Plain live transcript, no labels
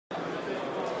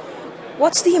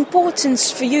What's the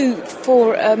importance for you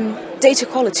for data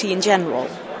quality in general?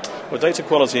 Well, data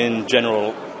quality in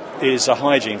general is a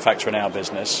hygiene factor in our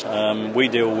business. We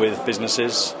deal with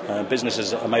businesses.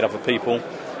 Businesses are made up of people.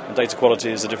 And data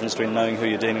quality is the difference between knowing who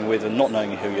you're dealing with and not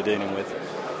knowing who you're dealing with.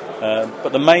 But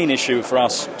the main issue for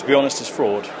us, to be honest, is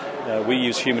fraud. We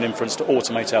use human inference to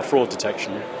automate our fraud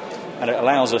detection, and it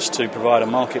allows us to provide a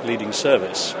market-leading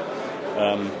service,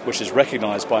 which is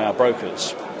recognised by our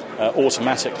brokers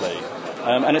automatically.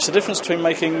 And it's the difference between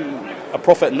making a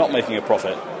profit and not making a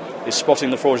profit, is spotting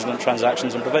the fraudulent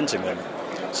transactions and preventing them.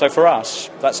 So for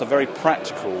us, that's a very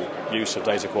practical use of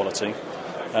data quality,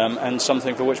 and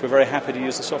something for which we're very happy to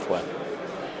use the software.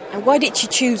 And why did you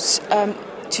choose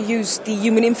to use the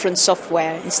human inference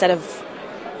software instead of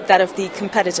that of the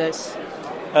competitors?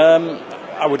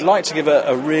 I would like to give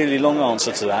a really long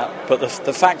answer to that, but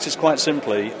the fact is quite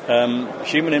simply,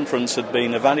 human inference had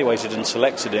been evaluated and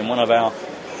selected in one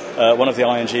of the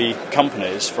ING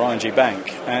companies for ING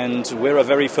Bank, and we're a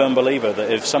very firm believer that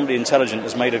if somebody intelligent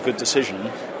has made a good decision,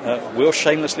 we'll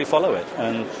shamelessly follow it.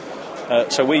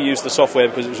 And so we used the software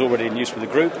because it was already in use with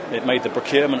the group. It made the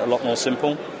procurement a lot more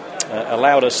simple,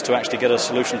 allowed us to actually get a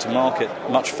solution to market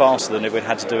much faster than if we'd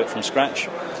had to do it from scratch,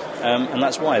 and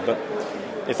that's why. But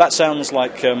if that sounds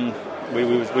like we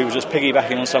were just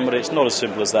piggybacking on somebody, it's not as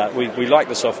simple as that. We like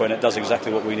the software and it does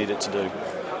exactly what we need it to do.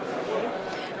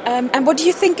 And what do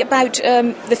you think about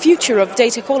the future of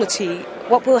data quality?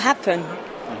 What will happen?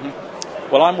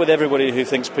 Mm-hmm. Well, I'm with everybody who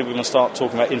thinks people are going to start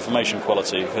talking about information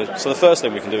quality. So the first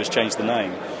thing we can do is change the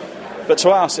name. But to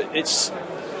us, it's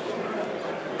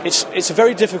a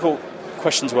very difficult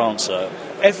question to answer.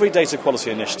 Every data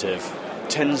quality initiative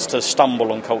tends to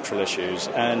stumble on cultural issues,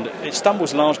 and it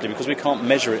stumbles largely because we can't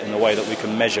measure it in the way that we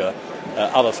can measure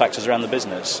other factors around the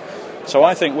business. So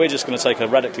I think we're just going to take a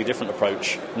radically different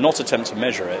approach, not attempt to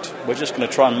measure it. We're just going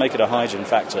to try and make it a hygiene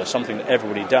factor, something that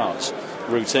everybody does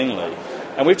routinely.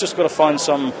 And we've just got to find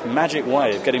some magic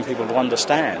way of getting people to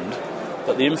understand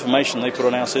that the information they put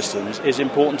on our systems is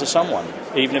important to someone,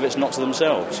 even if it's not to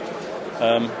themselves.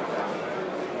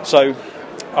 So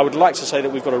I would like to say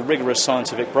that we've got a rigorous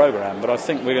scientific program, but I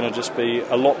think we're going to just be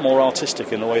a lot more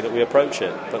artistic in the way that we approach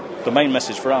it. But the main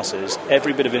message for us is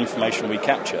every bit of information we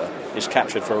capture is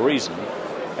captured for a reason,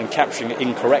 and capturing it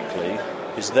incorrectly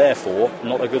is therefore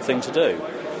not a good thing to do.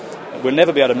 We'll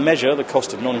never be able to measure the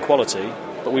cost of non-quality,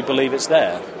 but we believe it's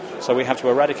there, so we have to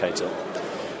eradicate it.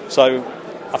 So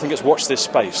I think it's watch this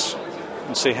space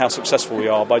and see how successful we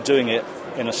are by doing it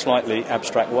in a slightly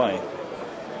abstract way.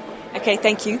 Okay,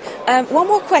 thank you. One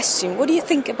more question. What do you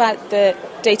think about the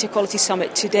Data Quality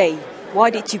Summit today? Why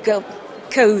did you go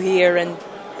here and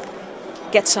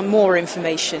get some more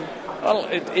information? Well,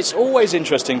 it's always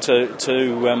interesting to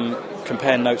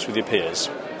compare notes with your peers.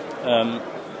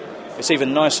 It's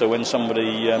even nicer when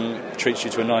somebody treats you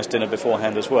to a nice dinner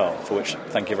beforehand as well, for which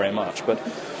thank you very much. But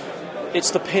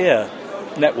it's the peer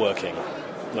networking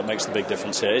that makes the big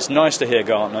difference here. It's nice to hear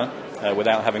Gartner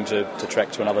without having to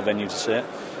trek to another venue to see it.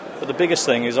 But the biggest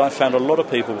thing is I've found a lot of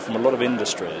people from a lot of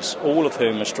industries, all of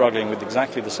whom are struggling with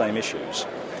exactly the same issues.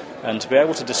 And to be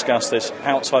able to discuss this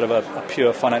outside of a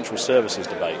pure financial services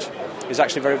debate is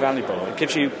actually very valuable. It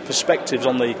gives you perspectives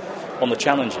on the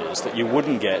challenges that you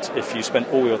wouldn't get if you spent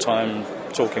all your time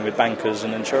talking with bankers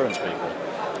and insurance people.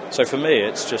 So for me,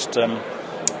 it's just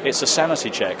it's a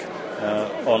sanity check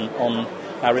on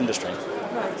our industry.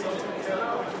 Right.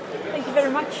 Thank you very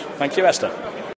much. Thank you, Esther.